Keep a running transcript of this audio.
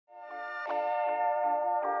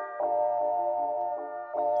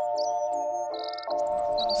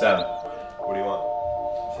Sam, what do you want?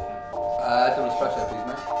 Double espresso, please,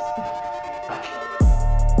 mate.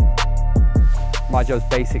 My job's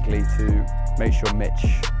basically to make sure Mitch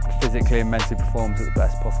physically and mentally performs at the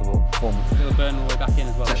best possible performance. Feel burn all the way back in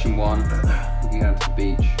as well. Session 1, we're going to go to the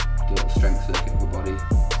beach, do a little strength circuit of the body.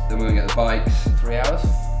 Then we're going to get the bikes, 3 hours.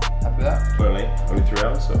 Happy with that? Only 3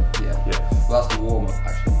 hours, so? Yeah. Well, that's the warm-up,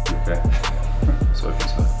 actually. Okay. So I can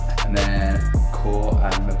start. And then core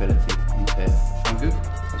and mobility in pit. Sound good?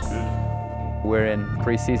 That's good. We're in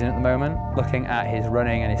pre-season at the moment, looking at his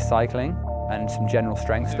running and his cycling and some general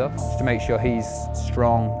strength stuff, just to make sure he's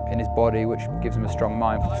strong in his body, which gives him a strong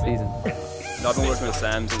mind for the season. I've been working with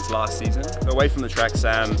Sam since last season. Away from the track,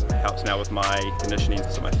 Sam helps me out with my conditioning,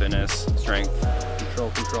 so my fitness, strength.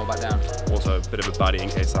 Control back down. Also a bit of a buddy in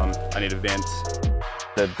case I need a vent.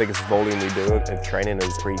 The biggest volume we do of training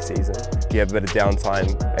is pre-season. You have a bit of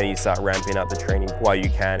downtime and you start ramping up the training while you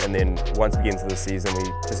can, and then once we get into the season we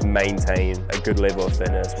just maintain a good level of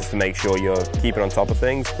fitness just to make sure you're keeping on top of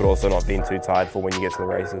things but also not being too tired for when you get to the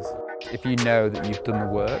races. If you know that you've done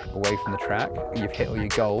the work away from the track, you've hit all your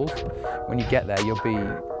goals, when you get there you'll be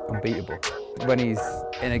unbeatable. When he's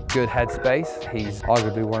in a good headspace, he's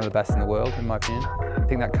arguably one of the best in the world in my opinion. I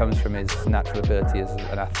think that comes from his natural ability as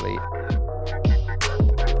an athlete.